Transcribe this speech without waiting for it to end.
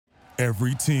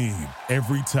Every team,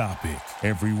 every topic,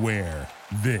 everywhere.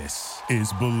 This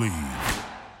is Believe.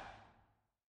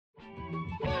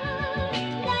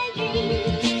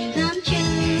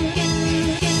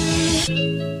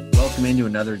 Welcome into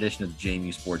another edition of the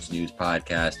JMU Sports News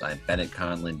Podcast. I'm Bennett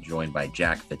Conlon, joined by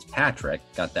Jack Fitzpatrick.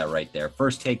 Got that right there.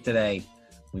 First take today.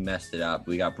 We messed it up.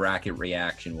 We got bracket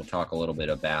reaction. We'll talk a little bit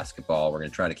of basketball. We're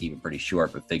going to try to keep it pretty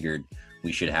short, but figured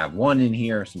we should have one in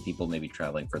here. Some people maybe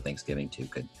traveling for Thanksgiving too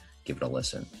could give it a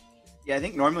listen. Yeah, I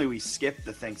think normally we skip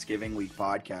the Thanksgiving week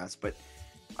podcast, but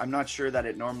I'm not sure that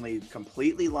it normally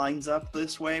completely lines up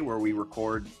this way where we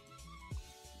record.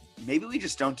 Maybe we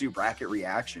just don't do bracket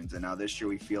reactions, and now this year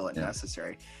we feel it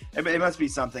necessary. It must be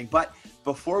something. But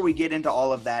before we get into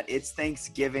all of that, it's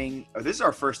Thanksgiving. Oh, this is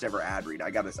our first ever ad read.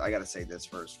 I gotta say this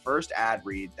first. First ad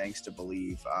read, thanks to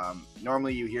Believe.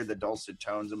 Normally you hear the dulcet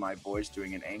tones of my voice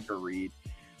doing an anchor read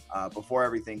before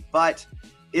everything, but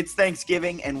it's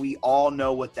Thanksgiving, and we all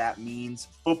know what that means.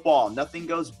 Football. Nothing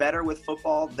goes better with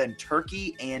football than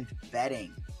turkey and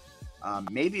betting.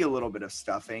 Maybe a little bit of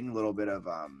stuffing, a little bit of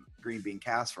green bean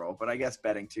casserole, but I guess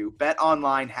betting too. Bet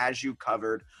Online has you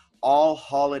covered all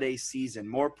holiday season.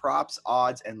 More props,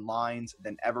 odds, and lines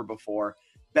than ever before.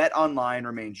 Bet Online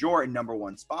remains your number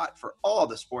one spot for all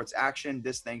the sports action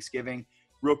this Thanksgiving.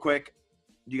 Real quick,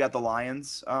 you got the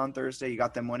Lions on Thursday? You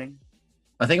got them winning?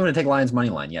 I think I'm going to take Lions money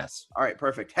line, yes. All right,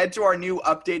 perfect. Head to our new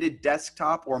updated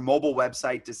desktop or mobile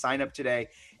website to sign up today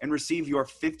and receive your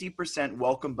 50%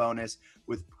 welcome bonus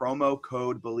with promo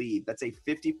code BELIEVE. That's a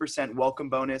 50% welcome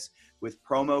bonus with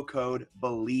promo code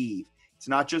BELIEVE. It's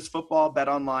not just football. Bet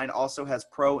Online also has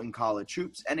pro and college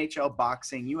hoops, NHL,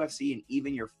 boxing, UFC, and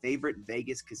even your favorite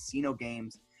Vegas casino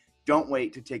games. Don't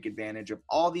wait to take advantage of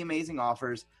all the amazing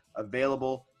offers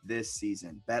available this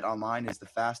season. Bet Online is the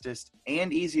fastest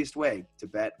and easiest way to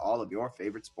bet all of your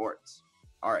favorite sports.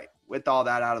 All right, with all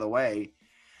that out of the way,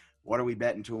 what are we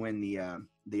betting to win the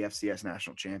FCS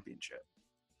National Championship?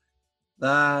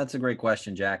 That's a great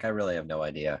question, Jack. I really have no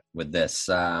idea with this.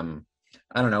 I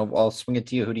don't know. I'll swing it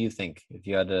to you. Who do you think if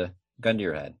you had a gun to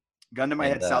your head? Gun to my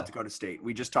head, South Dakota State.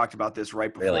 We just talked about this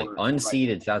right before. Really?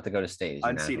 Unseeded South Dakota State.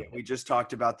 Unseeded. We just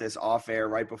talked about this off air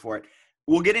right before it.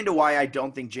 We'll get into why I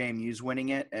don't think JMU's winning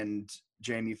it, and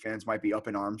JMU fans might be up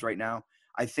in arms right now.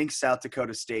 I think South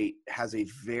Dakota State has a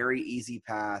very easy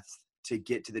path to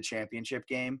get to the championship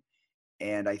game,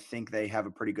 and I think they have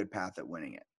a pretty good path at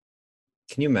winning it.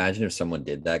 Can you imagine if someone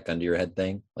did that gun to your head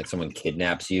thing? Like someone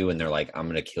kidnaps you and they're like, I'm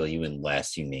going to kill you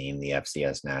unless you name the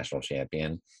FCS national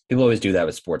champion. People always do that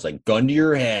with sports, like gun to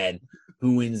your head,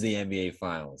 who wins the NBA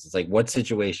finals? It's like, what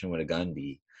situation would a gun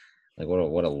be? Like,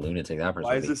 what a lunatic that person.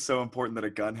 Why is this so important that a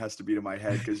gun has to be to my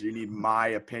head? Because you need my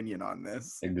opinion on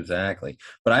this. Exactly.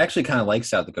 But I actually kind of like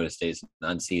South Dakota State's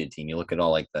unseeded team. You look at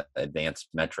all like the advanced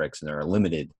metrics, and there are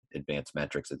limited advanced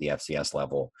metrics at the FCS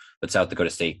level. But South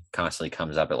Dakota State constantly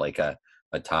comes up at like a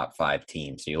top 5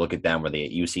 team. So you look at them where the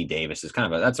UC Davis is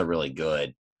kind of that's a really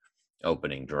good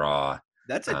opening draw.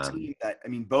 That's a team that, I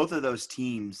mean, both of those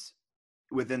teams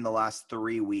within the last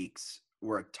 3 weeks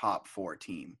were a top 4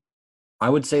 team. I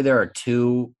would say there are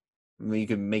 2, I mean, you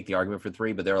can make the argument for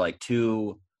 3, but there are like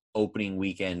 2 opening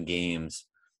weekend games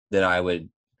that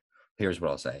here's what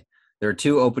I'll say. There are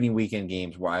 2 opening weekend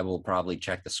games where I will probably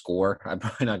check the score. I'm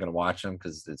probably not going to watch them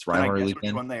because it's rivalry weekend.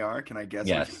 Which one they are? Can I guess?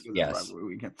 Yes. Rivalry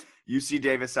weekend. UC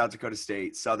Davis, South Dakota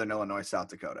State, Southern Illinois, South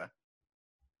Dakota.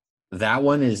 That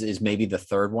one is maybe the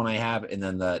third one I have, and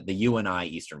then the UNI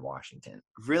Eastern Washington.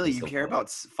 Really, you care about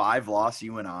 5-loss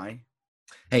UNI?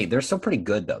 Hey, they're still pretty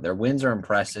good though. Their wins are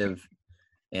impressive,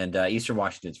 and Eastern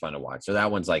Washington's fun to watch. So that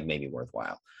one's like maybe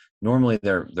worthwhile. Normally,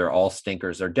 they're all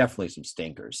stinkers. They're definitely some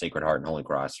stinkers. Sacred Heart and Holy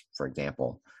Cross, for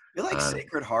example. I feel like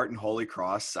Sacred Heart and Holy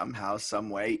Cross somehow, some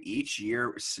way, each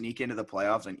year sneak into the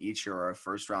playoffs, and each year are a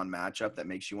first-round matchup that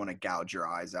makes you want to gouge your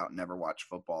eyes out and never watch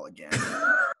football again.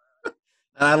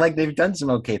 They've done some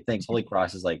okay things. Holy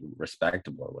Cross is like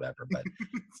respectable or whatever,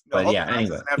 but yeah.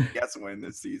 Anyway, doesn't have to guess win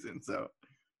this season. So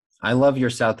I love your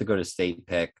South Dakota State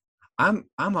pick. I'm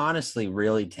honestly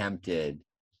really tempted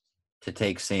to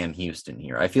take Sam Houston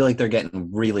here. I feel like they're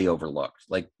getting really overlooked.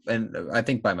 And I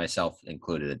think by myself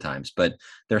included at times, but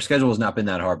their schedule has not been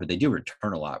that hard, but they do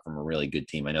return a lot from a really good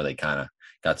team. I know they kind of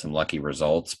got some lucky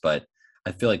results, but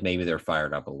I feel like maybe they're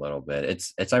fired up a little bit.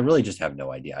 I really just have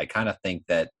no idea. I kind of think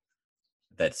that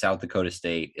South Dakota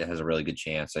State has a really good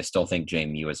chance. I still think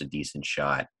JMU has a decent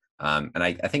shot. And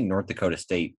I think North Dakota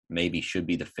State maybe should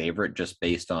be the favorite just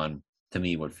based on, to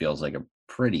me, what feels like a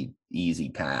pretty easy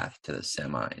path to the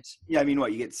semis. Yeah, I mean,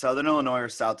 you get Southern Illinois or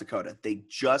South Dakota. They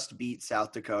just beat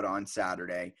South Dakota on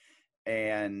Saturday.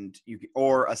 and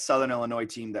or a Southern Illinois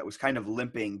team that was kind of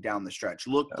limping down the stretch,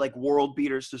 looked like world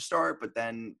beaters to start, but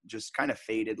then just kind of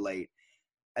faded late.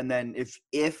 And then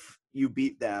if you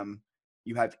beat them,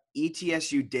 you have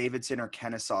ETSU, Davidson, or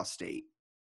Kennesaw State.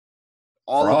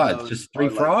 All frauds, of those just three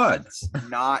are frauds.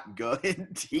 not good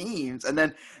teams. And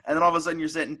then all of a sudden you're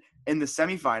sitting in the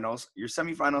semifinals. Your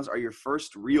semifinals are your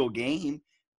first real game,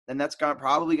 and that's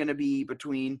probably going to be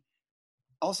between.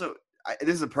 Also,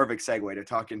 this is a perfect segue to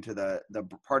talk into the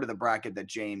part of the bracket that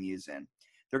JMU's in.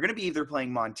 They're going to be either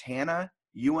playing Montana,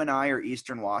 UNI, or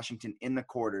Eastern Washington in the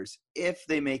quarters if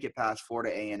they make it past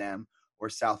Florida A&M or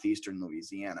Southeastern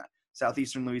Louisiana.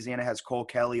 Southeastern Louisiana has Cole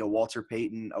Kelly, a Walter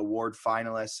Payton Award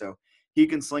finalist, so he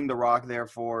can sling the rock there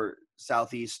for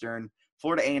Southeastern.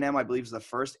 Florida A&M, I believe, is the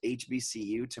first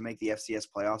HBCU to make the FCS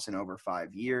playoffs in over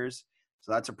 5 years.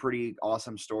 So that's a pretty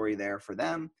awesome story there for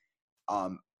them.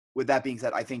 With that being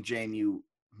said, I think JMU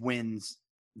wins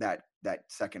that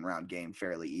second round game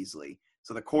fairly easily.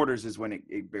 So the quarters is when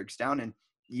it breaks down. And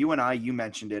UNI, you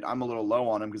mentioned it. I'm a little low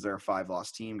on them because they're a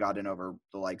 5-loss team, got in over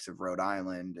the likes of Rhode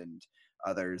Island and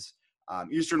others.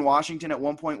 Eastern Washington at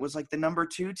one point was like the number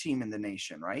 2 team in the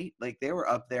nation, right? Like they were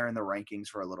up there in the rankings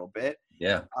for a little bit.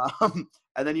 Yeah. And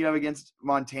then you have against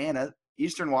Montana.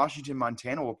 Eastern Washington,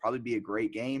 Montana will probably be a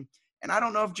great game. And I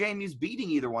don't know if JMU's beating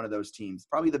either one of those teams.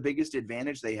 Probably the biggest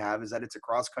advantage they have is that it's a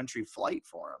cross-country flight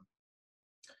for them.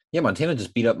 Yeah, Montana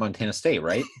just beat up Montana State,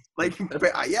 right? Like,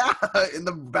 yeah, in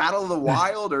the Battle of the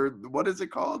Wild, or what is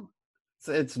it called?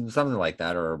 It's something like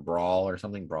that, or a brawl or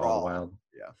something. Brawl. Wild.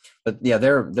 Yeah. But yeah,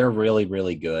 they're really,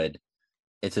 really good.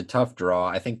 It's a tough draw.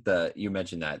 I think you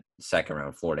mentioned that second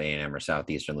round, Florida A&M or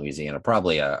Southeastern Louisiana,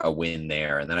 probably a win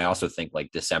there. And then I also think like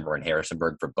December and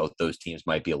Harrisonburg for both those teams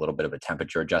might be a little bit of a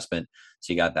temperature adjustment.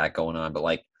 So you got that going on. But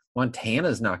like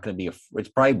Montana's not going to be it's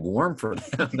probably warm for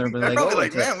them. They're probably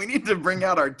like, man, we need to bring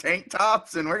out our tank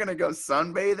tops and we're going to go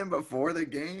sunbathing before the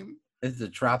game. It's a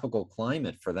tropical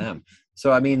climate for them.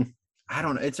 So, I mean, I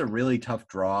don't know. It's a really tough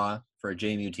draw for a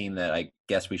JMU team that I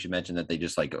guess we should mention that they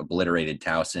just like obliterated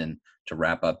Towson to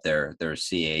wrap up their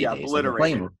CAA yeah, days.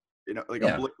 obliterated.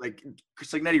 Like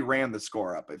Signetti ran the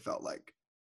score up, it felt like.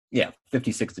 Yeah,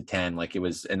 56-10. Like it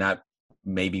was, and that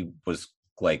maybe was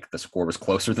like the score was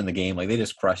closer than the game. Like they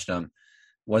just crushed them.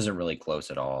 Wasn't really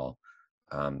close at all.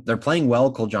 They're playing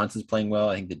well. Cole Johnson's playing well.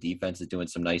 I think the defense is doing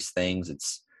some nice things.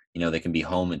 It's, they can be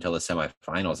home until the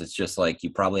semifinals. It's just like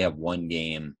you probably have one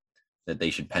game that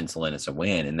they should pencil in as a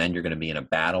win. And then you're going to be in a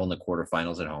battle in the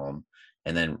quarterfinals at home.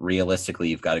 And then realistically,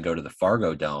 you've got to go to the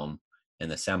Fargo Dome in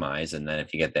the semis. And then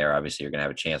if you get there, obviously you're going to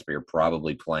have a chance, but you're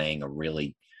probably playing a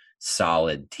really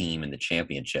solid team in the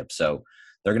championship. So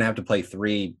they're going to have to play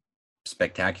 3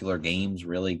 spectacular games,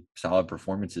 really solid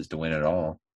performances to win it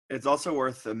all. It's also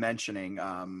worth mentioning,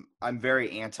 I'm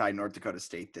very anti North Dakota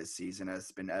State this season, as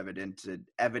been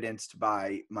evidenced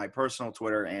by my personal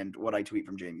Twitter and what I tweet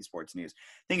from JMU Sports News.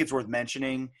 I think it's worth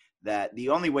mentioning that the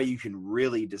only way you can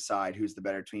really decide who's the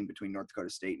better team between North Dakota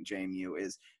State and JMU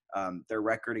is their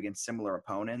record against similar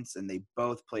opponents, and they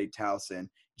both played Towson.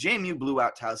 JMU blew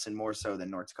out Towson more so than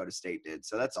North Dakota State did,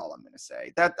 so that's all I'm going to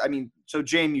say. So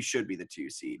JMU should be the 2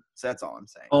 seed, so that's all I'm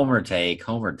saying. Homer take.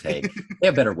 They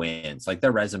have better wins. Like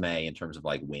their resume in terms of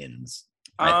like wins,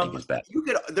 I think is better.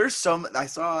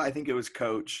 I think it was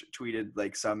Coach tweeted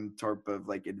like some type of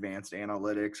like advanced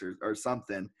analytics or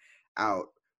something out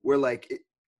where like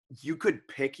you could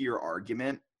pick your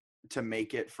argument to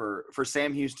make it for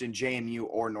Sam Houston, JMU,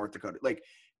 or North Dakota. Like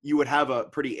you would have a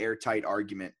pretty airtight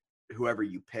argument whoever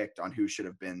you picked on who should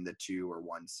have been the 2 or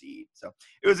 1 seed. So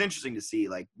it was interesting to see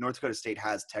like North Dakota State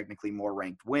has technically more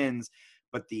ranked wins,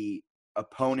 but the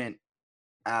opponents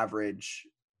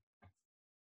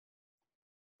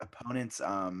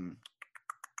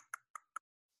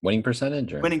winning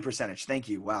percentage? Winning percentage. Thank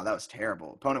you. Wow, that was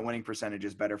terrible. Opponent winning percentage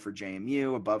is better for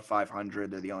JMU, above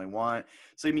 500. They're the only one.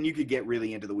 So, I mean, you could get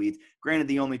really into the weeds. Granted,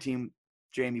 the only team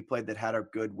JMU played that had a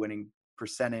good winning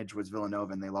percentage was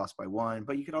Villanova, and they lost by 1.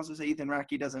 But you could also say Ethan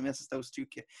Racky doesn't miss those 2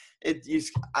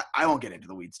 kids. I won't get into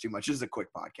the weeds too much. This is a quick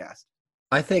podcast.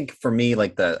 I think for me,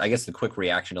 like the quick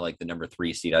reaction to like the number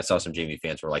 3 seed, I saw some JMU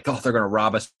fans were like, oh, they're going to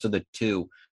rob us to the 2.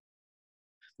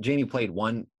 JMU played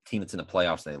one team that's in the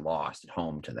playoffs and they lost at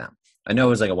home to them. I know it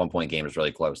was like a 1-point game. It was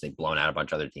really close. They've blown out a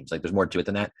bunch of other teams. Like there's more to it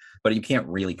than that, but you can't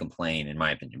really complain, in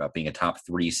my opinion, about being a top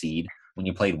 3 seed when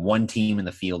you played one team in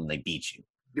the field and they beat you.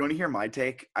 You want to hear my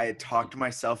take? I had talked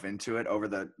myself into it over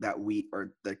that week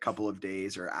or the couple of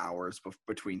days or hours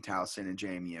between Towson and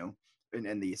JMU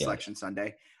and the selection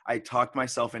Sunday. I talked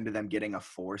myself into them getting a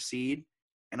 4 seed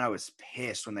and I was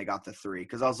pissed when they got the 3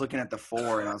 because I was looking at the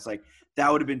 4 and I was like,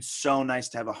 that would have been so nice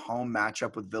to have a home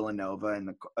matchup with Villanova,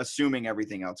 and assuming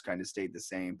everything else kind of stayed the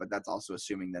same, but that's also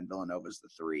assuming then Villanova's the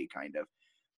 3 kind of.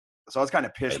 So I was kind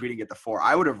of pissed we didn't get the 4.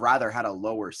 I would have rather had a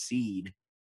lower seed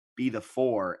be the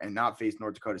 4 and not face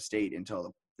North Dakota State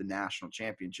until the national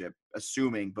championship,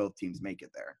 assuming both teams make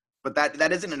it there. But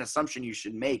that isn't an assumption you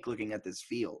should make looking at this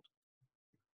field.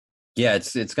 Yeah,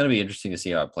 it's going to be interesting to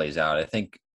see how it plays out. I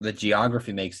think the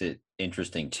geography makes it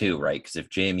interesting too, right? Because if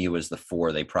JMU was the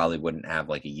 4, they probably wouldn't have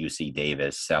like a UC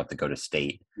Davis, South Dakota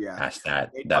State past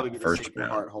that first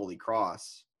round. Holy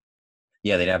Cross.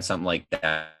 Yeah, they'd have something like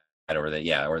that, or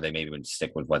they maybe would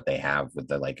stick with what they have with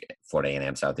the like Florida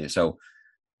A&M South. So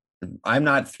I'm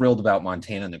not thrilled about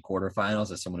Montana in the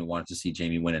quarterfinals as someone who wants to see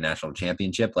JMU win a national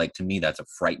championship. Like, to me, that's a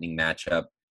frightening matchup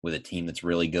with a team that's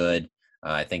really good.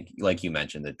 I think, like you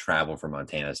mentioned, the travel for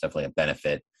Montana is definitely a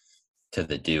benefit to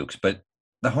the Dukes. But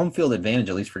the home field advantage,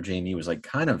 at least for JMU, is like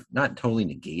kind of not totally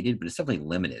negated, but it's definitely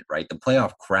limited, right? The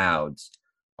playoff crowds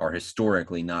are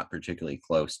historically not particularly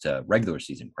close to regular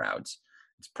season crowds.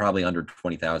 It's probably under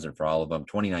 20,000 for all of them.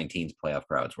 2019's playoff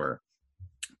crowds were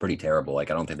pretty terrible. Like,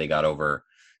 I don't think they got over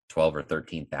 12 or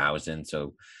 13,000.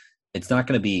 So it's not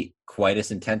going to be quite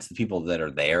as intense. The people that are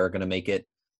there are going to make it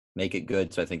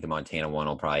good. So I think the Montana one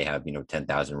will probably have,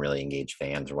 10,000 really engaged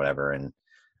fans or whatever. And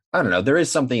I don't know, there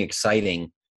is something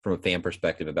exciting from a fan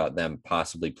perspective about them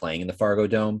possibly playing in the Fargo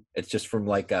Dome. It's just from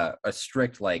like a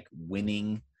strict, like,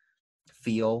 winning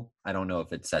feel. I don't know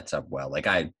if it sets up well. Like,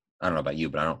 I don't know about you,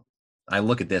 but I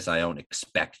look at this, I don't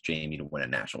expect JMU to win a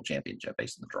national championship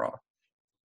based on the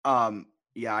draw.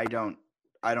 Yeah,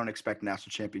 I don't expect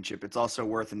national championship. It's also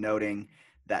worth noting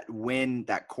that when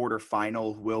that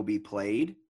quarterfinal will be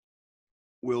played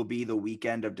will be the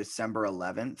weekend of December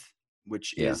 11th,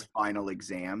 which is final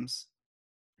exams.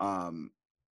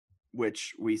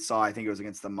 Which we saw, I think it was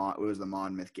against the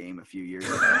Monmouth game a few years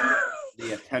ago.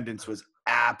 The attendance was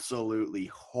absolutely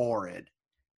horrid.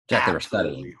 Yeah, they were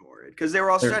studying. Horrid. Because they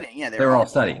were all studying. Yeah, they were all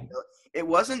studying. It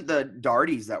wasn't the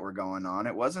darties that were going on.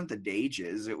 It wasn't the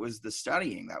dages. It was the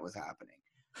studying that was happening.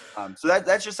 So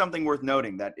that's just something worth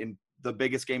noting, that in the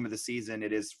biggest game of the season,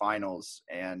 it is finals.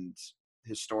 And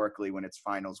historically, when it's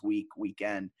finals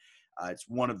weekend, it's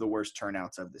one of the worst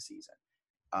turnouts of the season.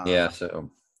 So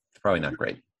it's probably not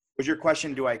great. Was your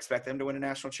question, do I expect them to win a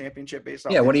national championship based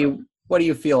on? Yeah, what do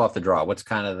you feel off the draw? What's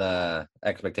kind of the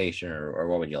expectation, or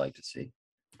what would you like to see?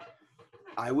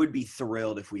 I would be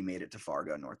thrilled if we made it to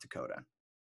Fargo, North Dakota.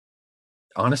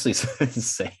 Honestly,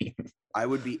 same. I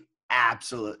would be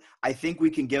I think we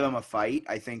can give them a fight.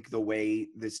 I think the way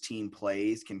this team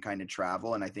plays can kind of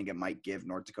travel, and I think it might give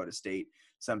North Dakota State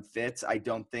some fits. I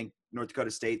don't think North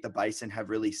Dakota State, the Bison, have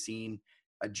really seen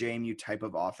a JMU type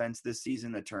of offense this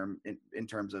season, in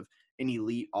terms of an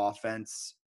elite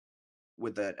offense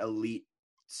with an elite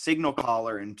signal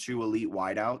caller and 2 elite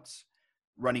wideouts.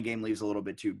 Running game leaves a little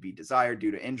bit to be desired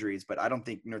due to injuries, but I don't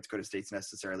think North Dakota State's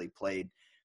necessarily played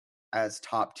as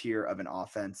top tier of an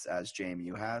offense as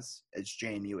JMU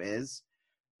is.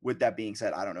 With that being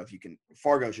said, I don't know if you can.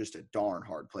 Fargo's just a darn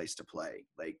hard place to play.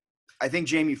 Like, I think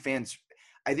JMU fans,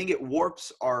 I think it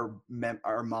warps our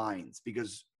minds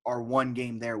because our one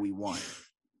game there we won.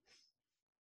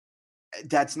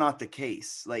 That's not the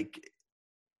case. Like,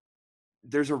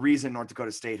 there's a reason North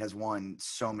Dakota State has won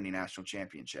so many national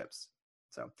championships.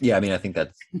 So yeah, I mean, I think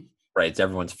that's right. It's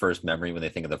everyone's first memory when they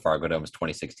think of the Fargo Dome is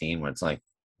 2016, when it's like,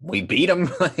 we beat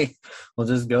them. Like, we'll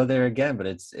just go there again. But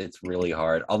it's really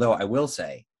hard. Although I will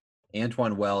say,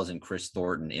 Antoine Wells and Chris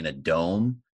Thornton in a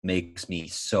dome makes me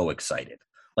so excited.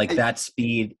 Like, that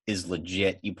speed is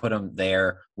legit. You put them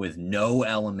there with no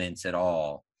elements at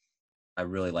all. I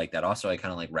really like that. Also, I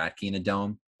kind of like Ratke in a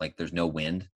dome. Like, there's no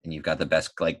wind, and you've got the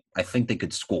best. Like, I think they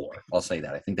could score. I'll say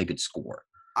that. I think they could score.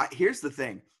 Here's the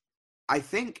thing. I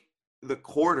think the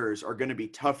quarters are going to be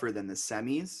tougher than the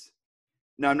semis.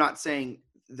 Now, I'm not saying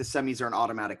the semis are an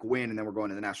automatic win and then we're going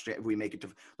to the national. If we make it to,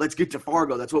 let's get to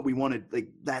Fargo. That's what we wanted. Like,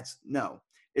 no.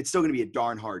 It's still going to be a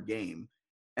darn hard game.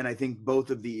 And I think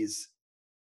both of these.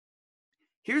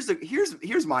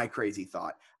 Here's my crazy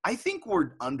thought. I think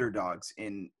we're underdogs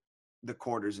in the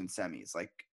quarters and semis.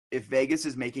 Like, if Vegas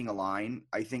is making a line,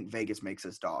 I think Vegas makes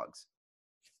us dogs.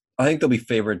 I think they'll be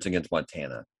favorites against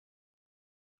Montana.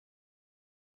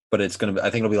 But I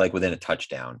think it'll be like within a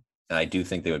touchdown. And I do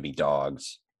think they would be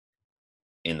dogs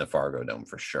in the Fargo Dome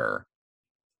for sure.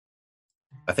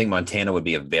 I think Montana would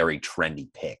be a very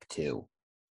trendy pick too,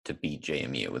 to beat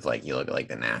JMU with, like, you look at like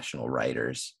the national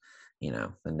writers,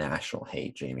 the national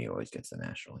hate. JMU always gets the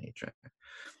national hate track.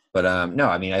 But no,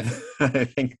 I mean,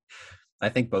 I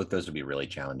think both those would be really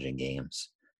challenging games.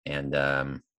 And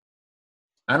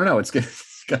I don't know. It's going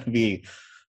to be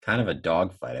kind of a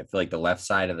dogfight. I feel like the left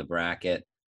side of the bracket,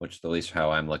 which at least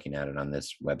how I'm looking at it on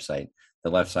this website, the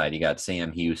left side, you got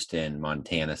Sam Houston,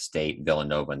 Montana State,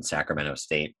 Villanova, and Sacramento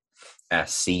State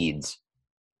as seeds.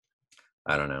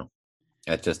 I don't know.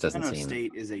 That just doesn't Sacramento seem.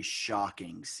 State is a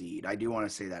shocking seed. I do want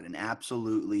to say that, an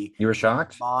absolutely You were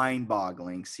shocked?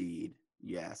 mind-boggling seed.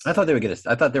 Yes. I thought they were going to.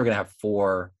 I thought they were going to have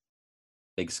 4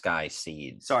 Big Sky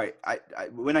seeds. Sorry, I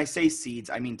when I say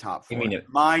seeds, I mean top 4. You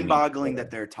Mind-boggling mean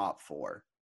that they're top 4.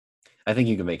 I think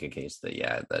you can make a case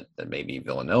that that maybe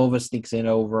Villanova sneaks in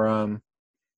over them.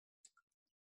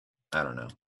 I don't know.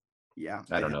 Yeah,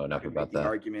 I don't know enough about the that.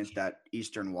 argument that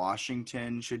Eastern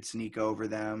Washington should sneak over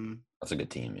them. That's a good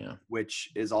team, yeah.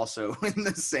 Which is also in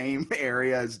the same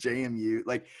area as JMU.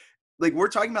 Like we're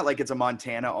talking about like it's a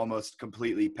Montana almost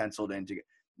completely penciled into.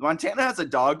 Montana has a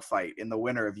dogfight in the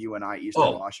winner of UNI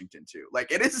Eastern Washington too.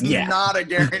 Like it is not a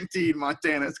guaranteed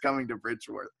Montana's coming to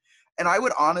Bridgeworth. And I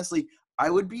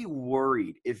would be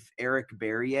worried if Eric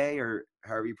Berrier, or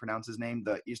however you pronounce his name,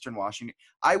 the Eastern Washington,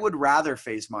 I would rather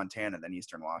face Montana than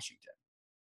Eastern Washington.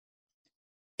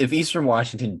 If Eastern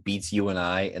Washington beats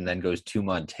UNI and then goes to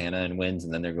Montana and wins,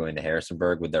 and then they're going to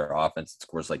Harrisonburg with their offense that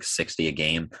scores like 60 a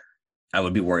game, I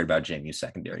would be worried about JMU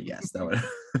secondary. Yes, that would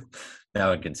that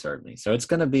would concern me. So it's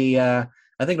going to be, I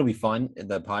think it'll be fun.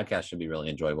 The podcast should be really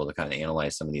enjoyable to kind of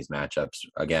analyze some of these matchups.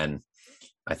 Again,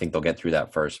 I think they'll get through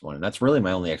that first one. And that's really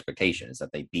my only expectation, is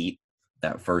that they beat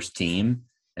that first team.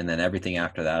 And then everything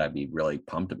after that, I'd be really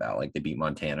pumped about. Like they beat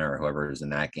Montana or whoever is in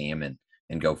that game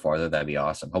and go farther. That'd be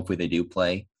awesome. Hopefully they do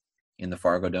play in the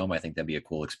Fargo Dome. I think that'd be a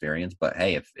cool experience. But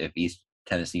hey, if East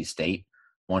Tennessee State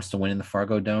wants to win in the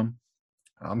Fargo Dome,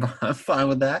 I'm fine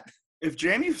with that. If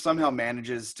JMU somehow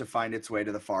manages to find its way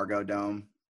to the Fargo Dome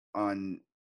in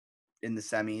the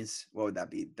semis, what would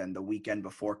that be? Then the weekend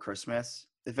before Christmas?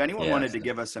 If anyone wanted to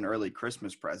give us an early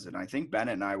Christmas present, I think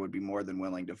Bennett and I would be more than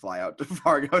willing to fly out to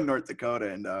Fargo, North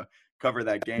Dakota, and cover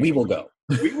that game. We will go.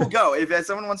 We will go. If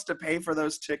someone wants to pay for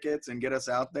those tickets and get us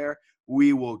out there,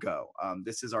 we will go.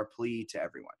 This is our plea to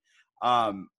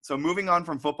everyone. So moving on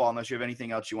from football, unless you have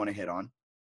anything else you want to hit on.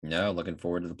 No, looking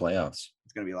forward to the playoffs.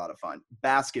 It's going to be a lot of fun.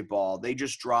 Basketball, they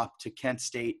just dropped to Kent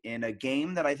State in a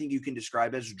game that I think you can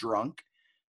describe as drunk.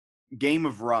 Game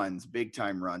of runs,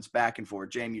 big-time runs, back and forth.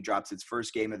 JMU drops its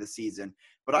first game of the season.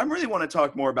 But I really want to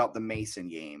talk more about the Mason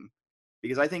game,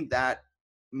 because I think that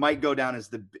might go down as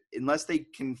unless they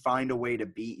can find a way to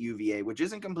beat UVA, which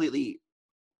isn't completely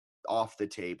off the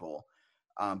table,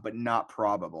 but not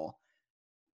probable.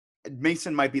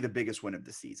 Mason might be the biggest win of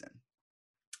the season.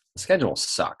 The schedule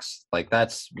sucks. Like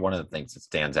that's one of the things that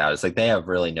stands out. It's like they have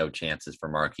really no chances for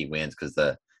marquee wins because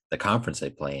the conference they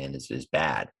play in is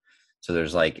bad. So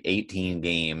there's like 18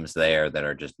 games there that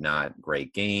are just not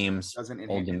great games.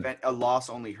 A loss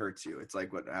only hurts you. It's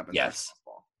like what happens. Yes.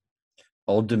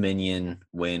 Old Dominion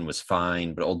win was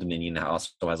fine, but Old Dominion also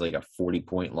has like a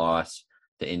 40-point loss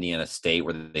to Indiana State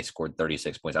where they scored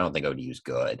 36 points. I don't think ODU's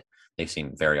good. They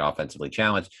seem very offensively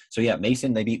challenged. So yeah,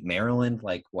 Mason, they beat Maryland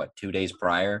 2 days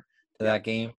prior to that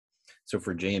game. So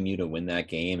for JMU to win that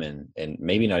game and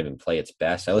maybe not even play its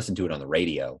best, I listened to it on the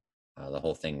radio, the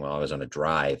whole thing while I was on a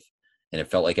drive, and it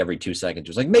felt like every 2 seconds it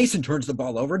was like Mason turns the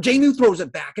ball over, JMU throws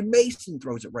it back, and Mason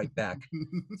throws it right back.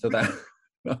 So that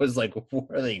I was like,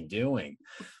 what are they doing?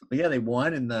 But yeah, they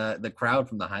won, and the crowd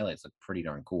from the highlights looked pretty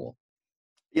darn cool.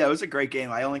 Yeah, it was a great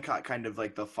game. I only caught kind of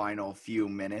like the final few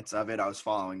minutes of it. I was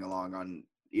following along on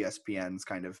ESPN's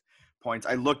kind of points.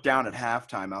 I looked down at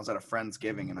halftime. I was at a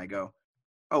Friendsgiving, and I go,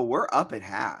 oh, we're up at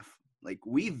half.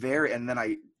 And then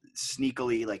I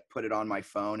sneakily put it on my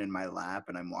phone in my lap,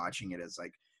 and I'm watching it as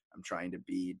I'm trying to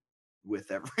be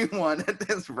with everyone at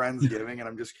this Friendsgiving, and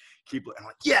I'm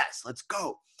like, yes, let's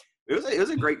go. It was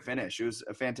a great finish. It was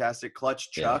a fantastic clutch.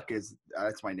 Chuck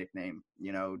that's my nickname.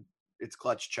 It's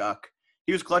Clutch Chuck.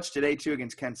 He was clutch today, too,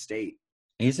 against Kent State.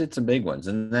 He's hit some big ones.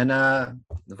 And then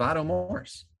Nevada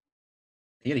Morse.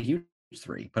 He had a huge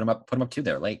 3. Put him up 2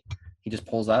 there late. He just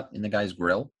pulls up in the guy's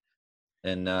grill.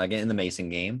 And again, in the Mason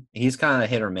game. He's kind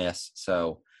of hit or miss.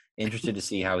 So interested to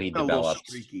see how he develops.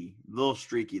 A little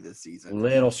streaky this season.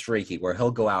 Little streaky, where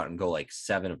he'll go out and go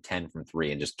 7 of 10 from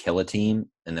 3 and just kill a team.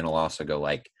 And then he'll also go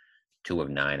 2 of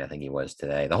 9, I think he was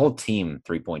today. The whole team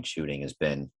 3-point shooting has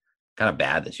been kind of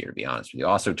bad this year, to be honest with you.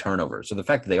 Also turnovers. So the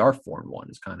fact that they are 4-1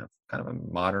 is kind of a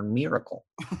modern miracle.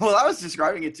 Well, I was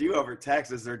describing it to you over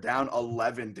text as they're down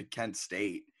 11 to Kent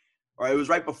State. Or it was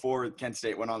right before Kent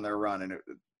State went on their run and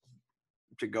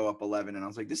to go up 11. And I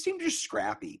was like, this team is just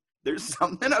scrappy. There's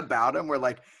something about them where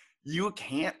you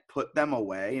can't put them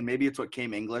away. And maybe it's what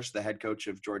Kim English, the head coach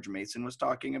of George Mason, was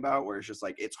talking about, where it's just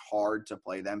like it's hard to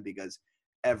play them because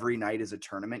every night is a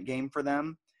tournament game for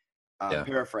them. Yeah.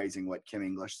 Paraphrasing what Kim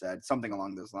English said, something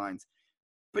along those lines.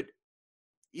 But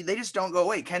they just don't go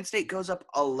away. Kent State goes up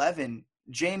 11.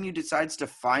 JMU decides to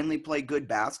finally play good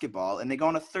basketball, and they go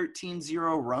on a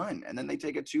 13-0 run. And then they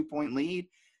take a 2-point lead.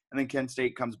 And then Kent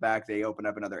State comes back. They open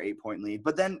up another 8-point lead.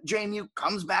 But then JMU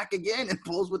comes back again and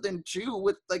pulls within 2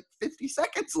 with like 50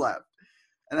 seconds left.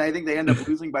 And I think they end up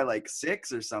losing by like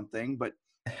 6 or something. But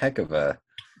heck of a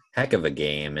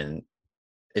game. And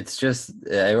it's just,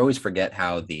 I always forget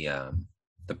how the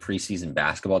preseason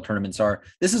basketball tournaments are.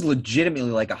 This is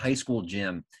legitimately like a high school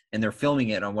gym, and they're filming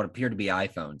it on what appear to be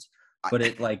iPhones. But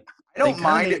it like I don't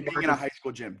mind it being in a high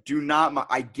school gym. Do not.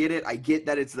 I get it. I get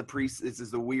that it's this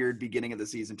is the weird beginning of the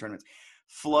season tournaments.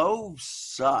 Flow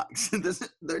sucks.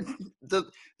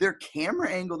 Their camera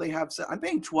angle they have set. I'm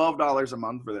paying $12 a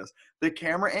month for this. The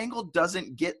camera angle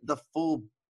doesn't get the full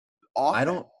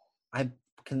offense.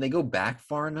 Can they go back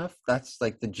far enough? That's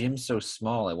like the gym's so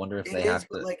small. I wonder if they have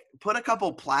to like put a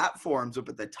couple platforms up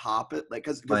at the top.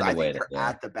 Because I think they're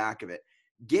at the back of it.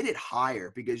 Get it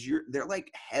higher because they're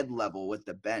like head level with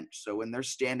the bench. So when they're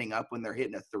standing up, when they're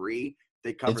hitting a 3,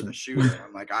 they cover the shooter.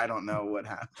 I'm like, I don't know what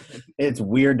happened. It's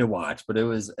weird to watch, but it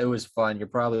was fun. You're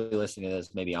probably listening to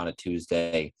this maybe on a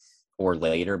Tuesday or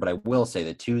later, but I will say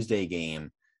the Tuesday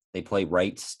game, they play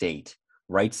Wright State.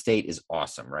 Wright State is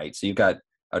awesome, right? So you've got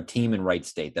a team in Wright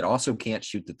State that also can't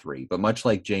shoot the 3, but much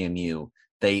like JMU,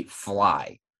 they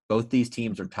fly. Both these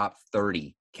teams are top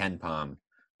 30 KenPom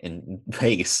in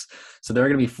pace. So they're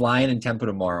going to be flying in tempo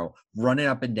tomorrow, running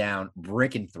up and down,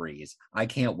 bricking 3s. I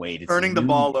can't wait. It's turning the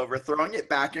ball over, throwing it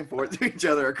back and forth to each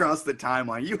other across the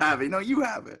timeline. You have it. No, you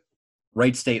have it.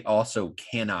 Wright State also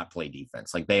cannot play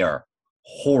defense. Like they are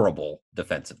horrible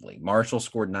defensively. Marshall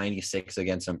scored 96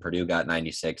 against them. Purdue got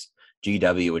 96.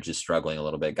 GW, which is struggling a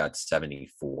little bit, got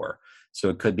 74. So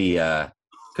it could be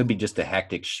just a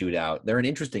hectic shootout. They're an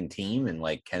interesting team and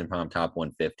like KenPom top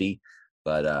 150,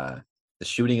 but the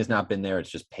shooting has not been there. It's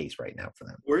just pace right now for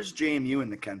them. Where's JMU in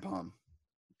the KenPom?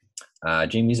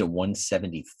 JMU's at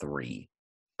 173.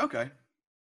 Okay.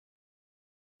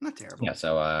 Not terrible. Yeah,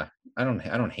 so I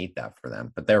don't hate that for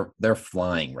them, but they're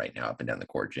flying right now up and down the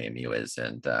court. JMU is,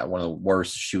 and one of the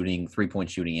worst 3-point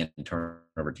shooting and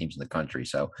turnover teams in the country.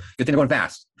 So good thing they're going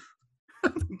fast.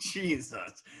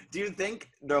 Jesus. Do you think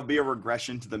there'll be a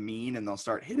regression to the mean and they'll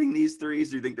start hitting these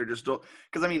 3s? Do you think they're just still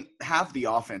 – because, I mean, half the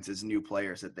offense is new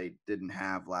players that they didn't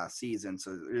have last season,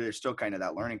 so there's still kind of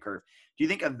that learning curve. Do you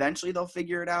think eventually they'll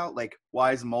figure it out? Like,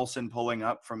 why is Molson pulling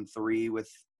up from 3 with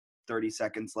 30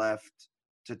 seconds left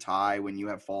to tie when you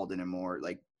have Falden and Moore?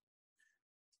 Like,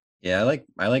 yeah,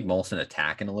 I like Molson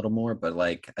attacking a little more, but,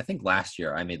 like, I think last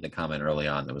year I made the comment early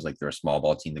on that was, like, they're a small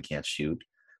ball team that can't shoot.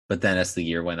 But then as the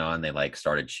year went on, they like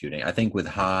started shooting. I think with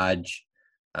Hodge,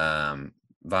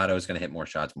 Votto is going to hit more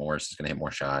shots. Morris is going to hit more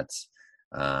shots.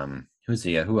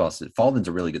 Who else? Falden's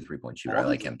a really good 3-point shooter. I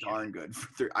like him. Darn good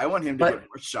for 3. I want him to get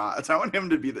more shots. I want him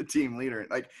to be the team leader.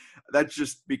 Like that's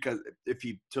just because if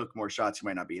he took more shots, he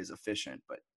might not be as efficient.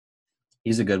 But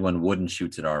he's a good one. Wooden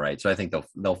shoots it all right. So I think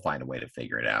they'll find a way to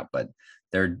figure it out. But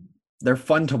they're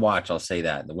fun to watch. I'll say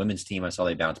that. The women's team, I saw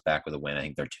they bounce back with a win. I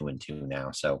think they're 2-2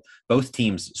 now. So both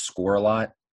teams score a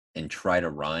lot and try to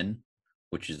run,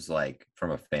 which is like from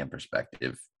a fan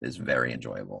perspective is very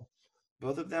enjoyable.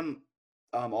 Both of them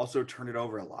also turn it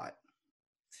over a lot.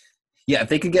 Yeah, if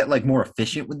they could get like more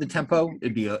efficient with the tempo,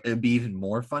 it'd be even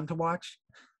more fun to watch.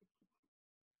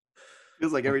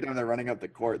 Feels like every time they're running up the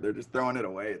court, they're just throwing it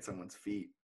away at someone's feet.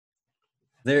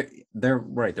 They're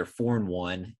right. They're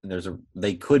 4-1, and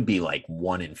they could be like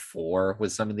 1-4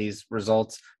 with some of these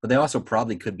results, but they also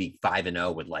probably could be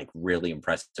 5-0 with like really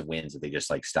impressive wins if they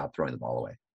just like stop throwing the ball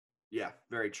away. Yeah,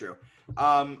 very true.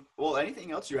 Well,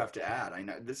 anything else you have to add? I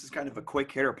know this is kind of a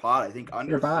quick hitter pod. I think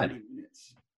under 30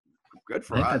 minutes. Good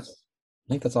for us. I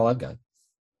think that's all I've got.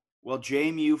 Well,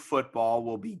 JMU football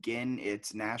will begin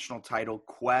its national title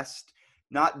quest.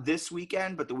 Not this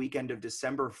weekend, but the weekend of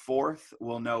December 4th.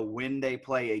 We'll know when they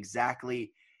play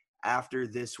exactly after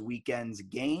this weekend's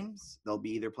games. They'll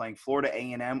be either playing Florida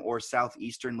A&M or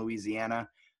Southeastern Louisiana.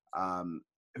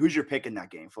 Who's your pick in that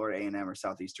game, Florida A&M or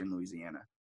Southeastern Louisiana?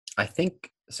 I think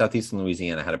Southeastern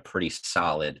Louisiana had a pretty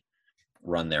solid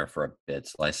run there for a bit,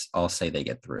 so I'll say they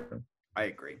get through. I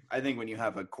agree. I think when you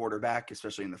have a quarterback,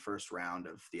 especially in the first round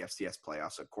of the FCS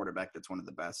playoffs, a quarterback that's one of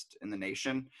the best in the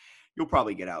nation, you'll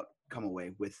probably come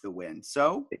away with the win.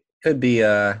 So it could be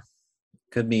a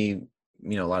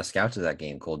lot of scouts of that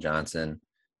game. Cole Johnson,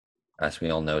 as we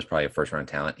all know, is probably a first round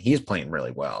talent. He's playing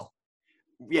really well.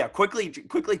 Yeah, quickly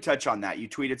touch on that. You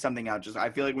tweeted something out. I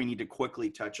feel like we need to quickly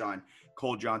touch on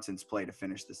Cole Johnson's play to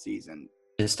finish the season.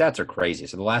 His stats are crazy.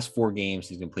 So the last 4 games,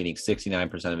 he's completing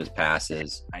 69% of his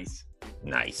passes.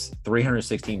 Nice.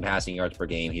 316 passing yards per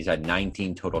game. He's had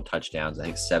 19 total touchdowns. I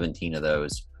think 17 of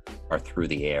those are through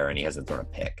the air, and he hasn't thrown a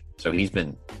pick. So he's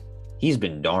been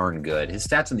darn good. His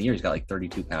stats in the year, he's got like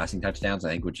 32 passing touchdowns,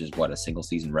 I think, which is a single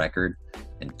season record,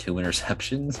 and 2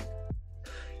 interceptions.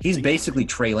 He's basically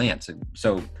Trey Lance.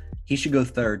 So he should go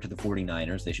third to the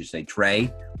 49ers. They should say,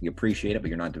 Trey, we appreciate it, but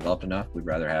you're not developed enough. We'd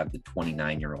rather have the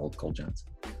 29-year-old Cole Johnson,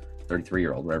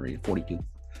 33-year-old, whatever he is, 42.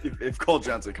 If Cole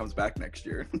Johnson comes back next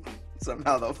year,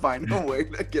 somehow they'll find a way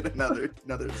to get another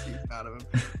season out of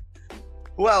him.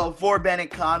 Well, for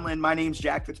Bennett Conlin, my name's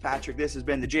Jack Fitzpatrick. This has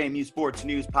been the JMU Sports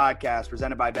News Podcast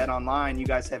presented by Bet Online. You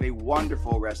guys have a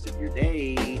wonderful rest of your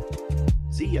day.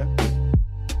 See ya.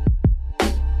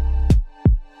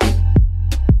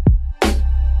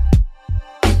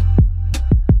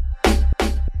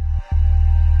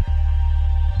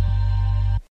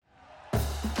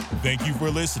 Thank you for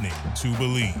listening to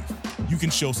Believe. You can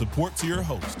show support to your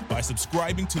host by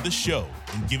subscribing to the show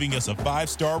and giving us a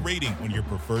 5-star rating on your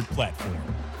preferred platform.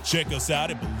 Check us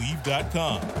out at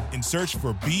Believe.com and search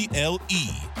for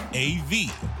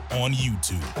BLEAV on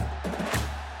YouTube.